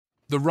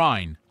The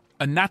Rhine,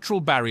 a natural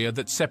barrier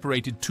that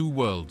separated two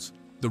worlds,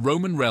 the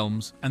Roman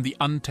realms and the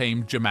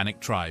untamed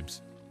Germanic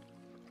tribes.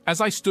 As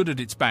I stood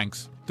at its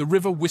banks, the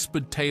river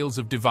whispered tales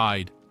of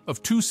divide,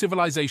 of two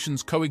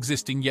civilizations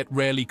coexisting yet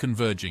rarely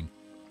converging.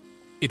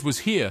 It was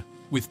here,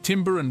 with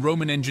timber and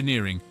Roman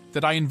engineering,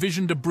 that I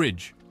envisioned a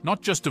bridge,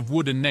 not just of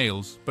wood and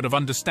nails, but of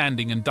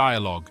understanding and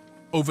dialogue.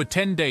 Over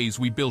 10 days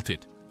we built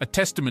it, a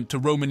testament to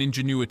Roman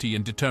ingenuity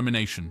and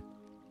determination.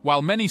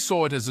 While many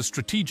saw it as a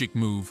strategic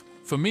move,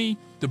 for me,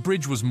 the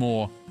bridge was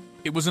more.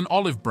 It was an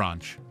olive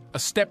branch, a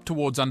step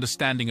towards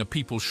understanding a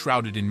people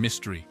shrouded in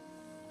mystery.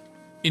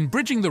 In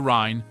bridging the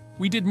Rhine,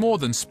 we did more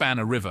than span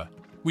a river.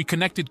 We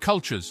connected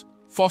cultures,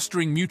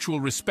 fostering mutual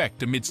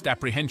respect amidst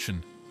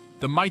apprehension.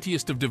 The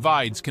mightiest of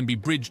divides can be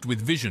bridged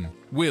with vision,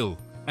 will,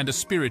 and a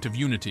spirit of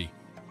unity.